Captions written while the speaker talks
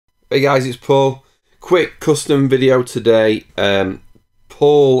Hey guys, it's Paul. Quick custom video today.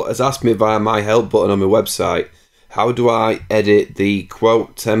 Paul has asked me via my help button on my website, how do I edit the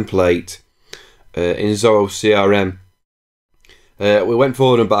quote template in Zoho CRM? We went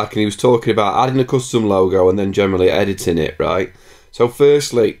forward and back and he was talking about adding a custom logo and then generally editing it, right? So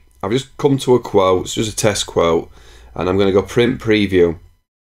firstly, I've just come to a quote, it's just a test quote, and I'm going to go print preview.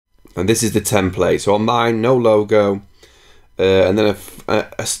 And this is the template. So on mine, no logo, and then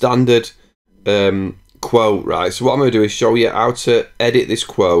a standard quote, right? So what I'm going to do is show you how to edit this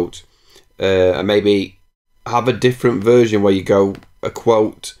quote and maybe have a different version where you go a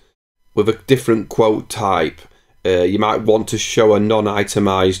quote with a different quote type. You might want to show a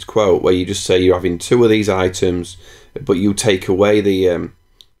non-itemized quote where you just say you're having 2 of these items, but you take away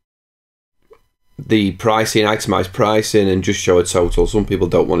the pricing, itemized pricing, and just show a total. Some people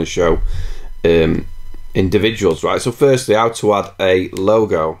don't want to show individuals, right? So firstly, how to add a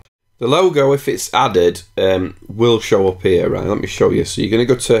logo. The logo, if it's added, will show up here, right? Let me show you. So you're going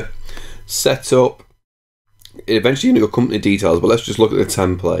to go to setup. Eventually you're going to go company details, but let's just look at the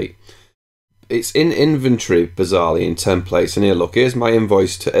template. It's in inventory, bizarrely, in templates. And here, look, here's my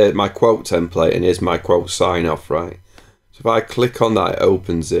invoice, my quote template, and here's my quote sign off, right? So if I click on that, it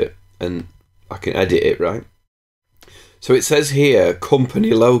opens it, and I can edit it, right? So it says here,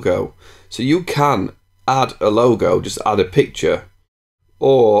 company logo. So you can add a logo, just add a picture,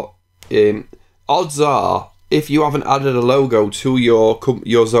 or odds are, if you haven't added a logo to your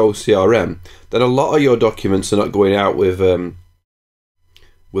Zoho CRM, then a lot of your documents are not going out with a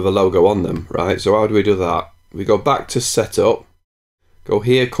logo on them, right? So how do we do that? We go back to setup, go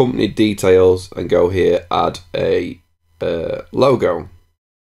here, company details, and go here, add a logo.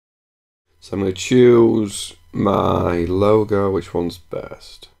 So I'm going to choose my logo. Which one's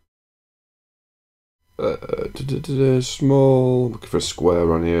best? Small. Looking for a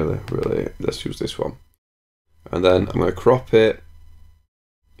square on here. Really, let's use this one. And then I'm going to crop it.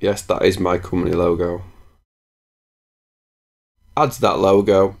 Yes, that is my company logo. Adds that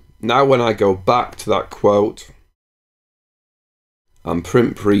logo. Now when I go back to that quote and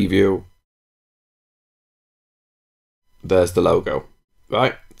print preview, there's the logo,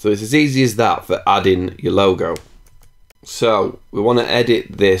 right? So it's as easy as that for adding your logo. So we want to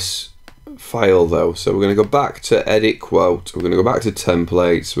edit this file though. So we're going to go back to edit quote. We're going to go back to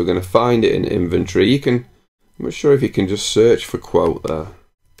templates. We're going to find it in inventory. I'm not sure if you can just search for quote there.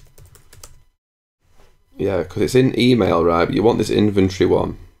 Yeah, because it's in email, right? But you want this inventory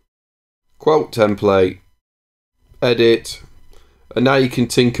one. Quote template, edit, and now you can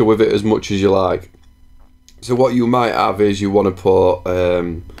tinker with it as much as you like. So what you might have is you want to put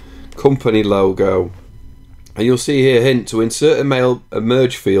company logo, and you'll see here, hint, to insert a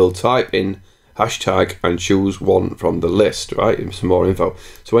merge field, type in hashtag and choose one from the list, right? Some more info.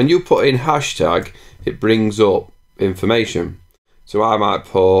 So when you put in hashtag, it brings up information. So I might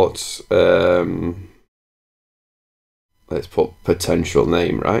put, let's put potential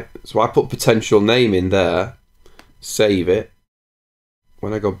name, right? So I put potential name in there, save it.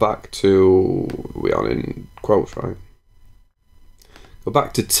 When I go back to, we are in quotes, right? Go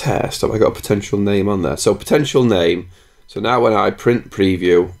back to test, have I got a potential name on there? So potential name, so now when I print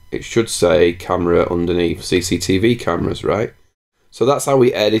preview, it should say camera underneath, CCTV cameras, right? So that's how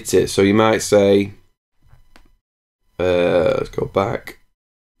we edit it. So you might say, let's go back,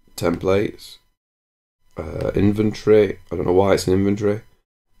 templates, inventory, I don't know why it's in inventory,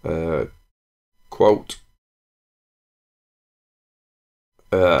 quote,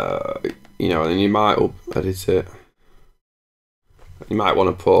 you know, and you might edit it. You might want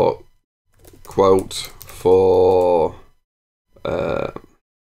to put quote for and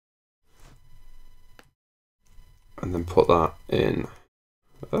then put that in.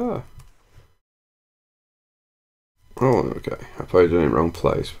 Oh, okay. I probably did it in the wrong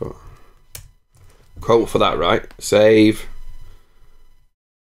place, but quote for that, right? Save.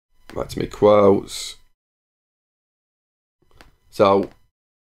 Back to me quotes. So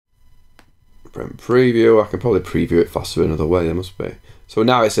print preview, I can probably preview it faster another way, there must be. So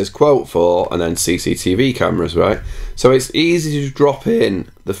now it says quote for and then CCTV cameras, right? So it's easy to drop in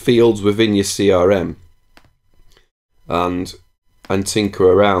the fields within your CRM and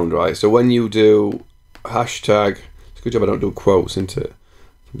tinker around, right? So when you do hashtag, it's a good job I don't do quotes, isn't it?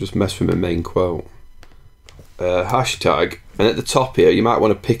 I'm just messing with my main quote. Hashtag, and at the top here you might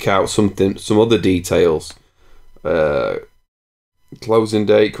want to pick out some other details. Closing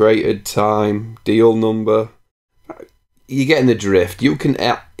date, created time, deal number. You're getting the drift. You can,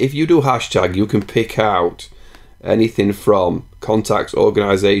 if you do hashtag, you can pick out anything from contacts,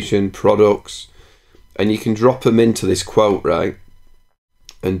 organization, products, and you can drop them into this quote, right?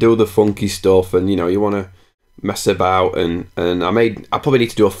 and do the funky stuff, and you want to mess about, and I probably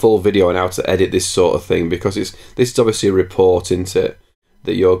need to do a full video on how to edit this sort of thing, because this is obviously a report into it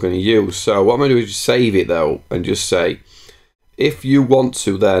that you're going to use. So what I'm going to do is just save it though, and just say, if you want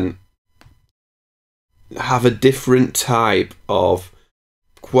to then have a different type of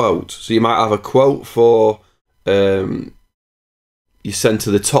quote, so you might have a quote for you send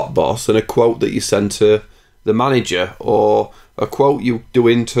to the top boss, and a quote that you send to the manager, or a quote you do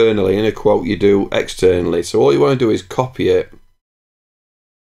internally and a quote you do externally. So all you want to do is copy it,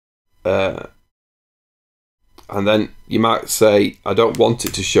 and then you might say, I don't want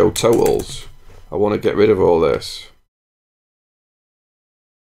it to show totals, I want to get rid of all this.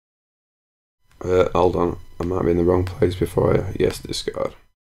 Hold on, I might be in the wrong place before I discard.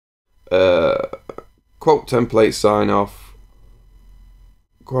 Quote template sign off,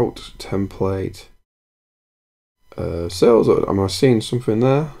 quote template. Sales, am I seeing something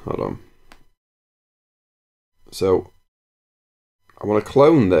there? Hold on. So I want to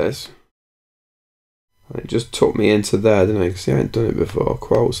clone this. It just took me into there, didn't I? See, I hadn't done it before.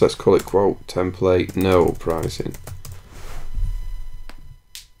 Quotes, let's call it quote template, no pricing.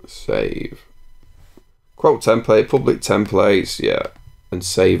 Save. Quote template, public templates, yeah, and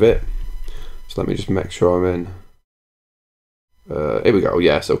save it. So let me just make sure I'm in. Here we go,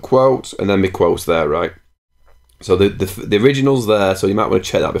 yeah, so quotes, and then my quotes there, right? So the original's there, so you might want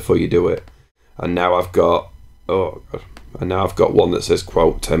to check that before you do it. And now I've got, oh God, and now I've got one that says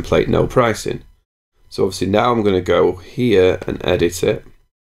quote template, no pricing. So obviously now I'm going to go here and edit it.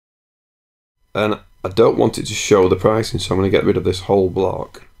 And I don't want it to show the pricing, so I'm going to get rid of this whole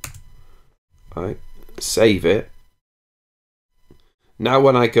block. Right, save it. Now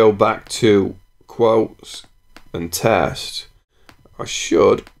when I go back to quotes and test, I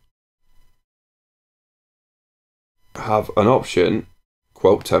should have an option,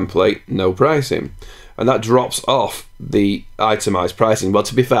 quote template, no pricing, and that drops off the itemized pricing. Well,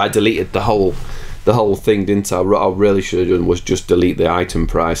 to be fair, I deleted the whole thing, didn't I? What I really should have done was just delete the item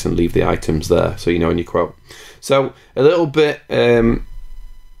price and leave the items there, so in your quote. So a little bit I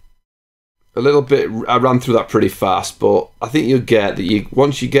ran through that pretty fast, but I think you'll get that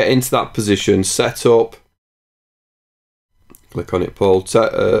once you get into that position, set up, click on it, Paul.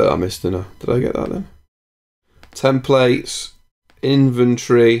 I missed it. Did I get that then? Templates,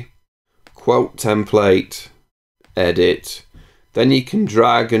 inventory, quote template, edit. Then you can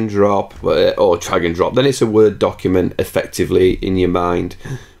drag and drop, or drag and drop. Then it's a Word document effectively in your mind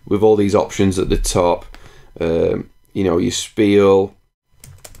with all these options at the top. Your spiel.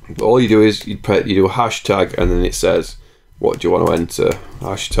 All you do is you do a hashtag, and then it says, what do you want to enter?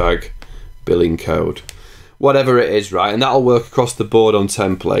 Hashtag billing code. Whatever it is, right? And that'll work across the board on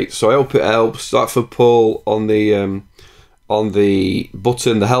templates. So I hope it helps. That's for Paul on the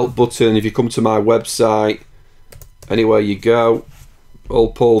button, the help button. If you come to my website, anywhere you go,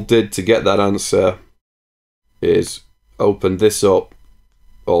 all Paul did to get that answer is open this up,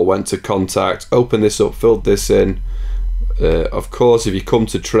 or went to contact, open this up, filled this in. Of course, if you come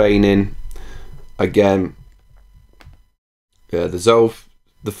to training, again,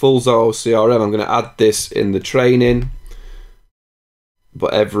 the full Zoho CRM, I'm going to add this in the training,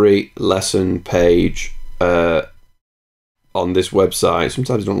 but every lesson page on this website,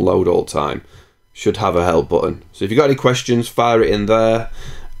 sometimes it don't load all the time, should have a help button. So if you've got any questions, fire it in there,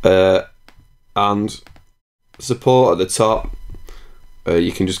 and support at the top.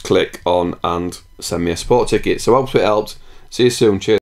 You can just click on and send me a support ticket. So I hope it helped. See you soon. Cheers.